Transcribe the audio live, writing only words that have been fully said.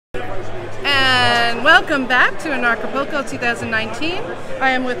Welcome back to Anarchapulco 2019. I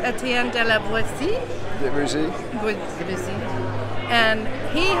am with Etienne de la Boetie. And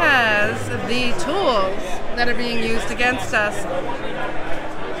he has the tools that are being used against us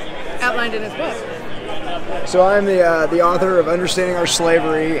outlined in his book. So I'm the author of Understanding Our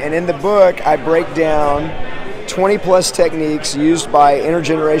Slavery, and in the book I break down 20 plus techniques used by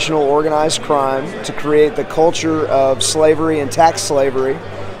intergenerational organized crime to create the culture of slavery and tax slavery,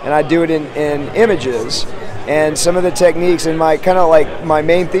 and I do it in images. And some of the techniques, and my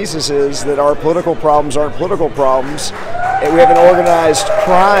main thesis is that our political problems aren't political problems. We have an organized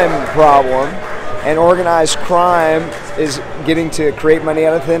crime problem, and organized crime is getting to create money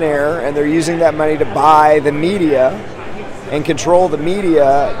out of thin air, and they're using that money to buy the media and control the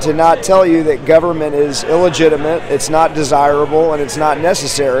media to not tell you that government is illegitimate, it's not desirable, and it's not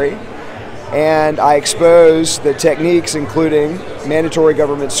necessary. And I expose the techniques including mandatory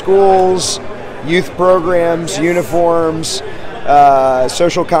government schools, youth programs, uniforms,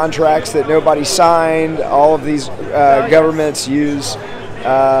 social contracts that nobody signed. All of these governments use,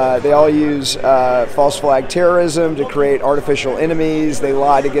 they all use false flag terrorism to create artificial enemies. They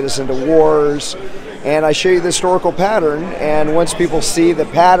lie to get us into wars. And I show you the historical pattern, and once people see the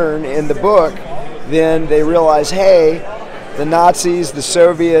pattern in the book, then they realize, hey, the Nazis, the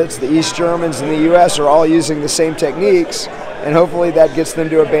Soviets, the East Germans, and the US are all using the same techniques, and hopefully that gets them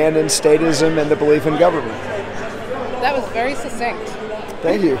to abandon statism and the belief in government. That was very succinct.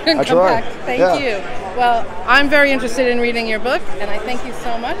 Thank you. I tried. Thank you. Well, I'm very interested in reading your book, and I thank you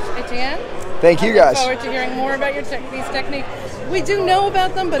so much, Etienne. Thank you, guys. I look forward to hearing more about these techniques. We do know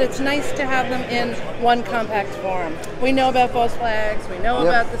about them, but it's nice to have them in one compact form. We know about false flags. We know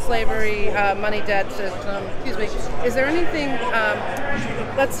about the slavery money debt system. Excuse me. Is there anything?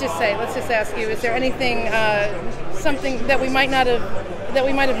 Let's just ask you. Is there anything, something that we might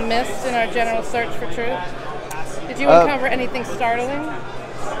have missed in our general search for truth? Did you uncover anything startling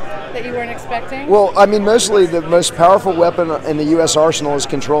that you weren't expecting? Well, I mean, mostly the most powerful weapon in the U.S. arsenal is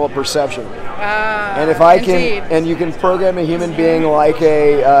control of perception. And if I can, and you can program a human being like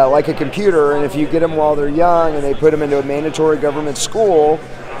a computer, and if you get them while they're young, and they put them into a mandatory government school,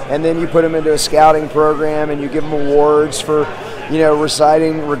 and then you put them into a scouting program, and you give them awards for,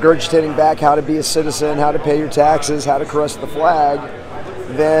 regurgitating back how to be a citizen, how to pay your taxes, how to caress the flag,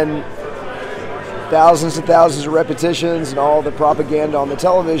 then thousands and thousands of repetitions and all the propaganda on the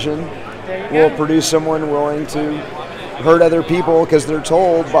television will produce someone willing to hurt other people because they're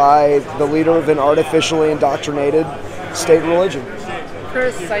told by the leader of an artificially indoctrinated state religion.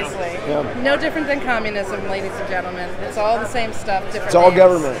 Precisely. Yeah. No different than communism, ladies and gentlemen. It's all the same stuff, different It's all names.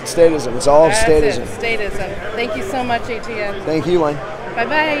 Government, statism. It's all statism. Statism. Thank you so much, Etienne. Thank you, Lane.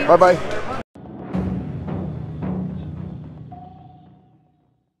 Bye-bye. Bye-bye.